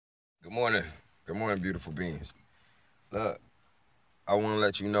Good morning. Good morning, beautiful beings. Look, I want to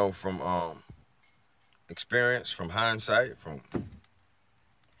let you know from experience, from hindsight, from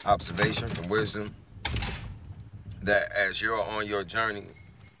observation, from wisdom, that as you're on your journey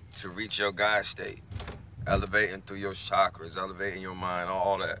to reach your God state, elevating through your chakras, elevating your mind,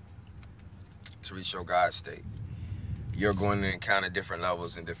 all that, to reach your God state, you're going to encounter different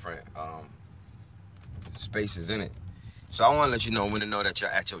levels and different spaces in it. So I want to let you know when to know that you're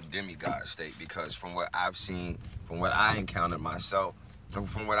at your demigod state, because from what I've seen, from what I encountered myself, and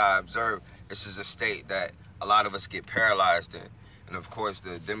from what I observed, this is a state that a lot of us get paralyzed in. And of course,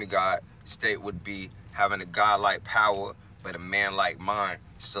 the demigod state would be having a godlike power, but a man-like mind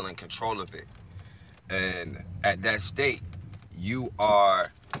still in control of it. And at that state, you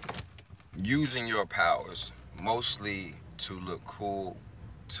are using your powers mostly to look cool,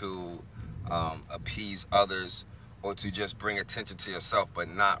 to appease others, or to just bring attention to yourself, but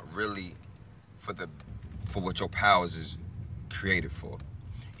not really for what your powers is created for.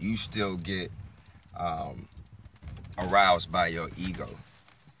 You still get aroused by your ego.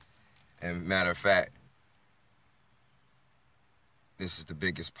 And matter of fact, this is the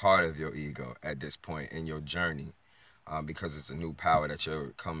biggest part of your ego at this point in your journey, because it's a new power that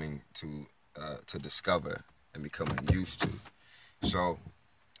you're coming to discover and becoming used to. So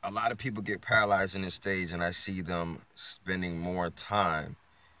a lot of people get paralyzed in this stage, and I see them spending more time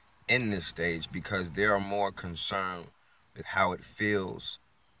in this stage because they are more concerned with how it feels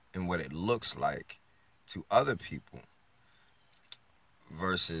and what it looks like to other people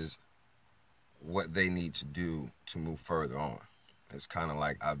versus what they need to do to move further on. It's kind of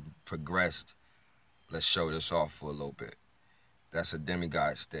like, I've progressed, let's show this off for a little bit. That's a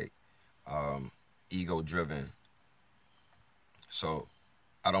demigod state, ego driven. So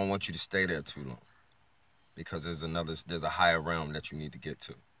I don't want you to stay there too long, because there's a higher realm that you need to get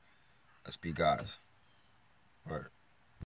to. Let's be guys.